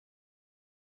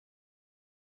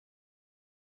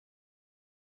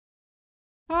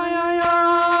Ai, ai, ai.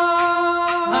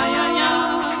 Ai, ai, ai.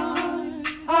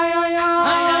 Ai, ai, ai.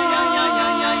 Ai, ai, ai, ai,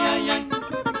 ai, ai, ai.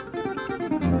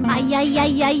 Ay, ay,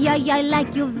 ay, ay, ay, I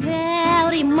like you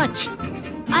very much.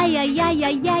 Ay, ay, ay,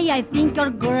 ay, ay, I think you're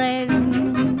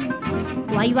grand.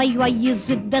 Why is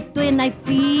it that when I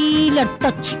feel your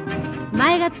touch,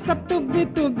 my heart stops to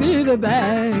beat the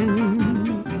band?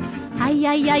 Ay,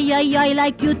 ay, ay, ay, I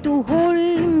like you to hold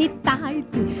me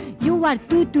tight. You are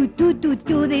too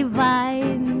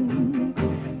divine.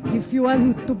 If you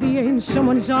want to be in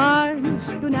someone's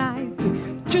arms tonight,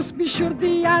 just be sure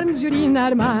the arms you're in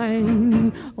are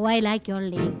mine. Oh, I like your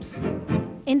lips,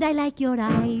 and I like your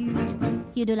eyes.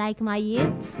 You do like my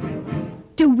hips?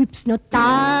 Two whips no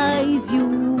ties. You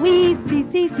we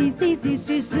see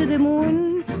the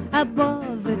moon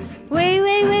above. Way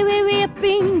up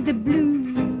in the blue.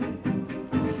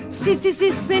 See,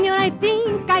 senor, I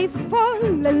think I fall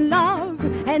in love.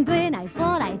 And when I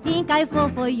fall, I think I fall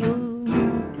for you.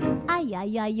 Ay,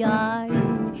 ay, ay, ay.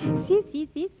 See.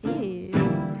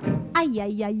 Ay,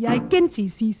 ay, ay, I can see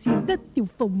that you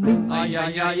for me. Ay,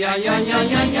 ay, ay, ay, ay,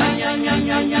 ay, ay, ay, ay,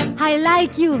 ay, ay. I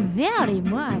like you very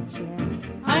much.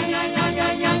 Ay, ay, ay,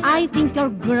 ay, ay. I think you're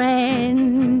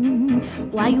grand.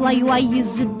 Why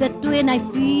is it that when I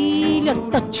feel your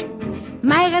touch,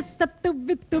 my heart stops to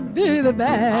beat the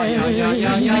band? Ay, ay, ay,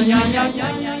 ay, ay, ay, ay,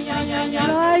 ay, ay, ay.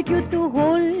 Like you to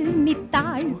hold me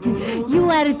tight. You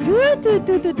are too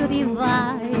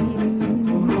divine.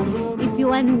 If you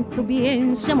want to be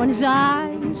in someone's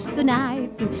arms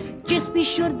tonight, just be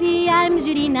sure the arms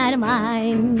you're in are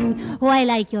mine. Oh, I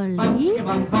like your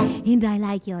lips, and I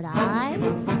like your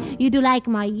eyes. You do like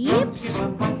my hips?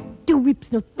 Two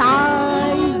whips, no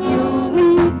ties.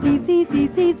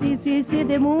 You see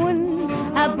the moon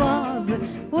above.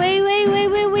 Way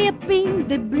up in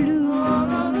the blue.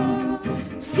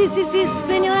 See,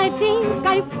 senor, I think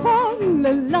I fall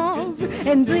in love.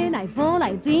 And when I fall,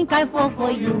 I think I fall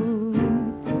for you.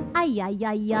 Ay, ay,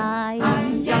 ay, ay.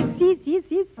 See.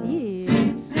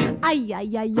 Ay,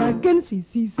 ay, ay, I can see.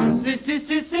 See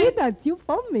that you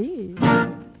for me.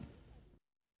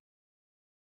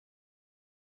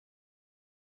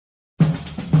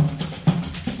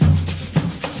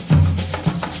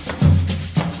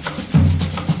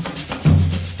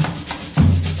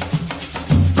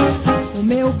 O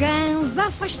meu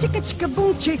ganza faz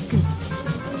tica-tica-bum tica,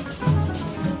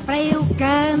 pra eu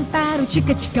cantar o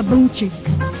tica-tica-bum tica,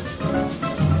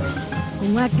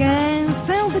 com a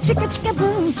canção do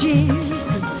tica-tica-bum tica.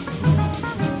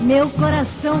 Meu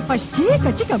coração faz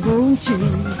tica-tica-bum tica.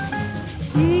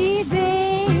 E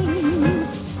vem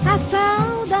a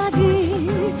saudade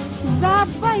da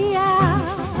Bahia,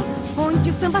 onde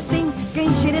o samba tem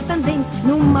canjere também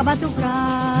numa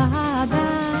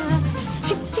batucada.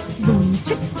 Tic-tic-bum,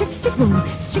 tic-tic-tic-bum,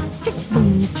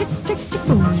 tic-tic-bum,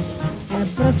 tic-tic-tic-bum. É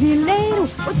brasileiro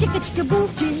o tica-tica-bum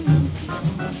tic,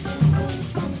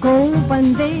 com o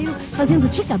pandeiro fazendo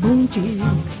tica-bum tic.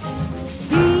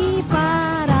 E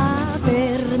para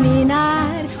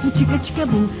terminar o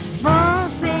tica-tica-bum,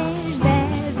 vocês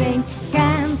devem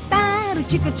cantar o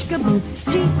tica-tica-bum,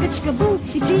 tica-tica-bum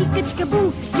e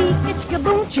tica-tica-bum,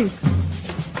 tica-tica-bum tic.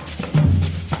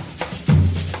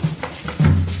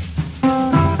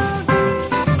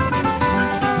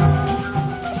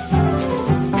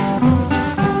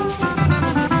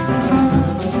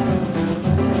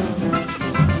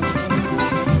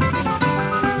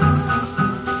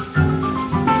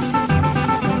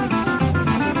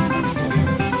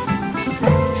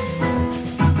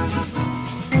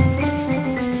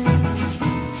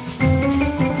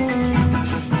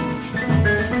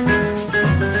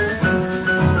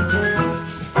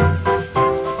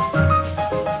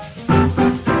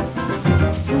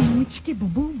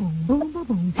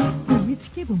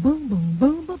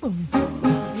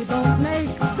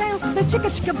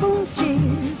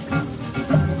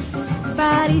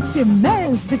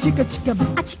 Immense, the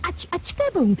chicka-chicka-boom,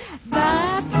 a-chicka-boom.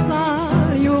 That's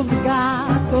all you've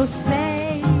got to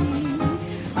say.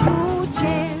 Who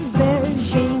chase the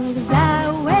jings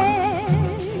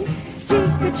away?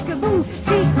 Chicka-chicka-boom,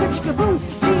 chicka-chicka-boom,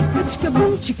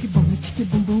 chicka-chicka-boom, chicky-boom,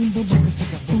 chicky-boom-boom, boom,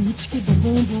 chicka-boom,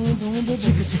 chicky-boom-boom-boom, boom,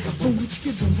 chicka-boom,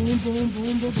 chicky-boom-boom-boom,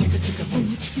 boom, chicka-boom,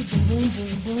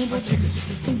 chicky-boom-boom-boom, boom,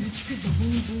 chicka-boom,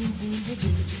 chicky-boom-boom-boom, boom,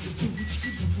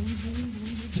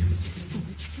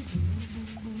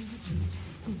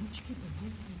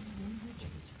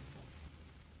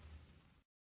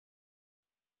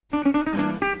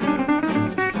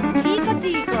 Tico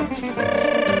Tico,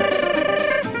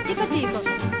 Tico Tico,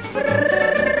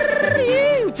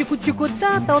 Tico Tico,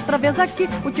 tá outra vez aqui.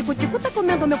 O Tico Tico tá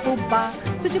comendo meu fubá.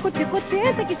 Se o Tico Tico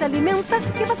tenta que se alimenta,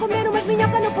 que vai comer umas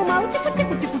minhocas no fumar. O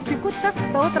Tico Tico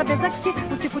tá outra vez aqui.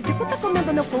 O Tico Tico tá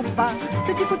comendo meu fubá.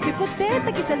 Se o Tico Tico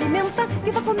tenta que se alimenta,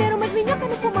 que vai comer umas minhocas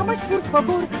no fumar. Mas por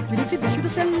favor, tira esse bicho do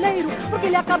celeiro, porque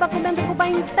ele acaba comendo o fubá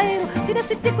inteiro. Tira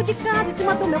esse tico de cá de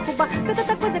cima do meu fubá, tem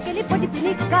tanta coisa que ele pode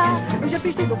pinicar. Eu já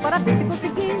fiz tudo para ver se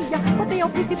conseguia, botei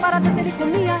alfice para ver se ele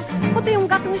comia. Botei um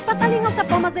gato, um espatalinho, um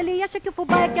sapão, mas ele acha que o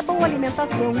fubá é que é boa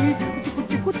alimentação. E o Tico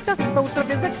Tico tá outra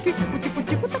vez aqui. O Tico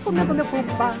Tico tá comendo meu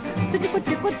fubá. Se o Tico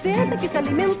Tico tenta que se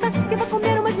alimenta, que vai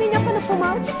comer umas minhocas no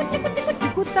fumar. O Tico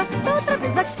Tico tá outra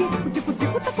vez aqui. O Tico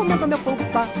Tico tá comendo meu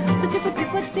fubá. Se o Tico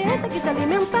Tico tenta que se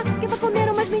alimenta, que vai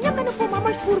comer umas minhocas no fumar.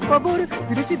 Mas por favor,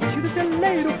 tira esse bicho do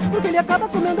celeiro, porque ele acaba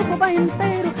comendo o fubá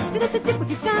inteiro. Tira esse tipo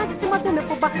de cá de cima do meu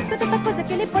fubá, tem tanta coisa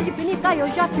que ele pode pinicar. Eu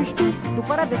já fiz tudo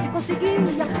para ver se conseguia,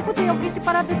 botei alfice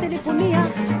para ver se ele comia.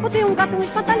 Botei um gato, um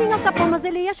espantalhinho, um sapão, mas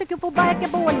ele acha que o fubá é que é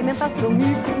boa alimentação.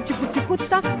 E o Tico Tico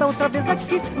tá outra vez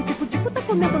aqui. O Tico Tico tá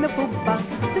comendo meu fubá.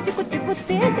 Se o Tico Tico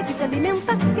tenta que se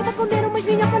alimenta, que vai comer umas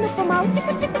minhocas no fumar. O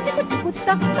Tico Tico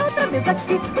tá outra vez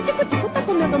aqui. O Tico Tico tá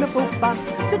comendo meu fubá.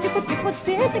 Se o Tico Tico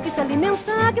tenta que se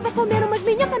alimenta, que vai comer umas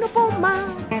minhocas no fumar.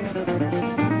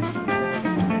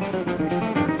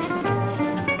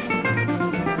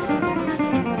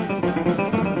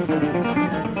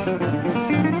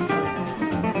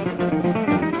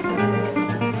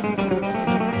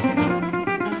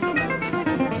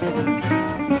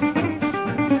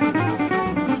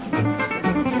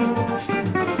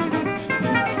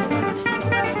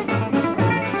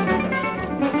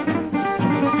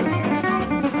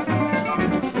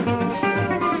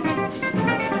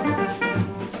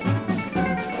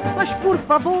 Por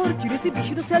favor, tira esse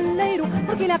bicho do celeiro,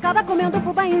 porque ele acaba comendo o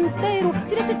fubá inteiro.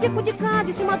 Tira esse tipo de cá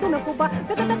de cima do meu fubá,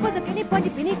 tem tanta coisa que ele pode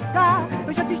pinicar.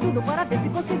 Eu já fiz tudo para ver se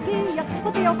conseguia,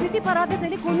 botei alfice para ver se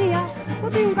ele comia.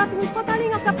 Botei um gato, um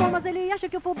espantalhinho, um sapão, mas ele acha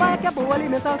que o fubá é que é boa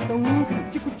alimentação.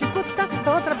 Tico Tico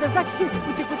tá outra vez aqui.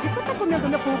 O Tico Tico tá comendo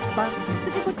meu fubá. Se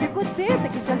o Tico Tico tenta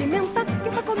que se alimenta, que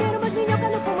vai comer